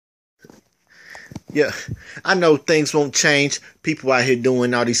Yeah, I know things won't change. People out here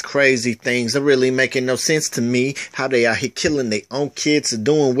doing all these crazy things. They're really making no sense to me. How they out here killing their own kids and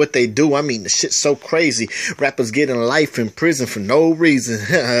doing what they do. I mean, the shit's so crazy. Rappers getting life in prison for no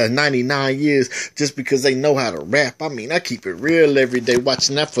reason. 99 years just because they know how to rap. I mean, I keep it real every day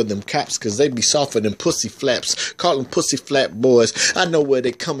watching out for them cops because they be softer than pussy flaps. Call them pussy flap boys. I know where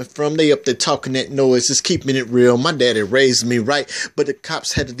they coming from. They up there talking that noise. Just keeping it real. My daddy raised me right, but the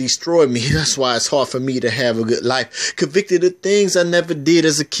cops had to destroy me. That's why it's hard for me to have a good life. Convicted of things I never did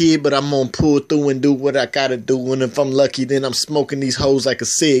as a kid, but I'm gonna pull through and do what I gotta do. And if I'm lucky, then I'm smoking these hoes like a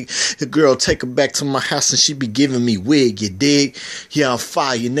cig. The girl take her back to my house and she be giving me wig, you dig? Yeah, I'm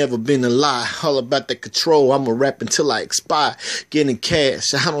fire, you never been a lie. All about that control, I'ma rap until I expire. Getting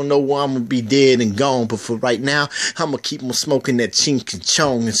cash, I don't know where I'm gonna be dead and gone, but for right now, I'ma keep on smoking that chink and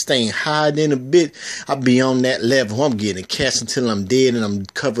chong and staying high in a bit. I'll be on that level, I'm getting cash until I'm dead and I'm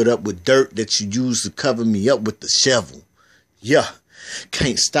covered up with dirt that you use to cover me up with the shovel. Yeah,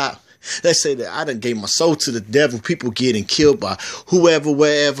 can't stop. They say that I done gave my soul to the devil. People getting killed by whoever,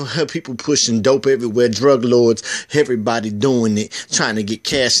 wherever. People pushing dope everywhere. Drug lords, everybody doing it. Trying to get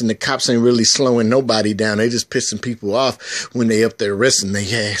cash and the cops ain't really slowing nobody down. They just pissing people off when they up there arresting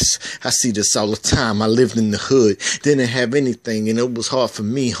their ass. I see this all the time. I lived in the hood. Didn't have anything and it was hard for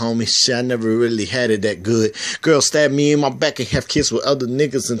me, homie. Shit, I never really had it that good. Girls stab me in my back and have kids with other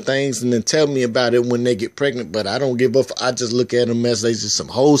niggas and things and then tell me about it when they get pregnant. But I don't give up. I just look at them as they just some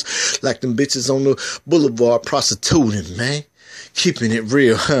hoes. Like them bitches on the boulevard prostituting, man. Keeping it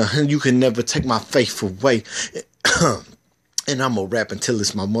real, huh? You can never take my faith away. And I'm gonna rap until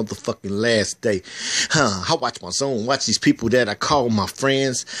it's my motherfucking last day. I watch my zone, watch these people that I call my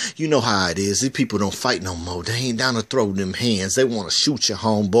friends. You know how it is. These people don't fight no more. They ain't down to throw them hands. They want to shoot your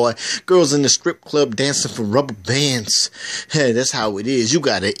homeboy. Girls in the strip club dancing for rubber bands. Hey, that's how it is. You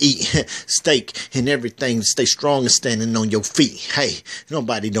gotta eat steak and everything to stay strong and standing on your feet. Hey,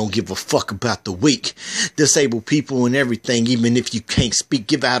 nobody don't give a fuck about the weak. Disabled people and everything, even if you can't speak,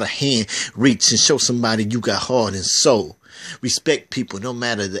 give out a hand, reach and show somebody you got heart and soul. Respect people no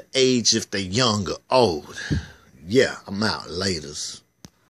matter the age, if they're young or old. Yeah, I'm out. Laters.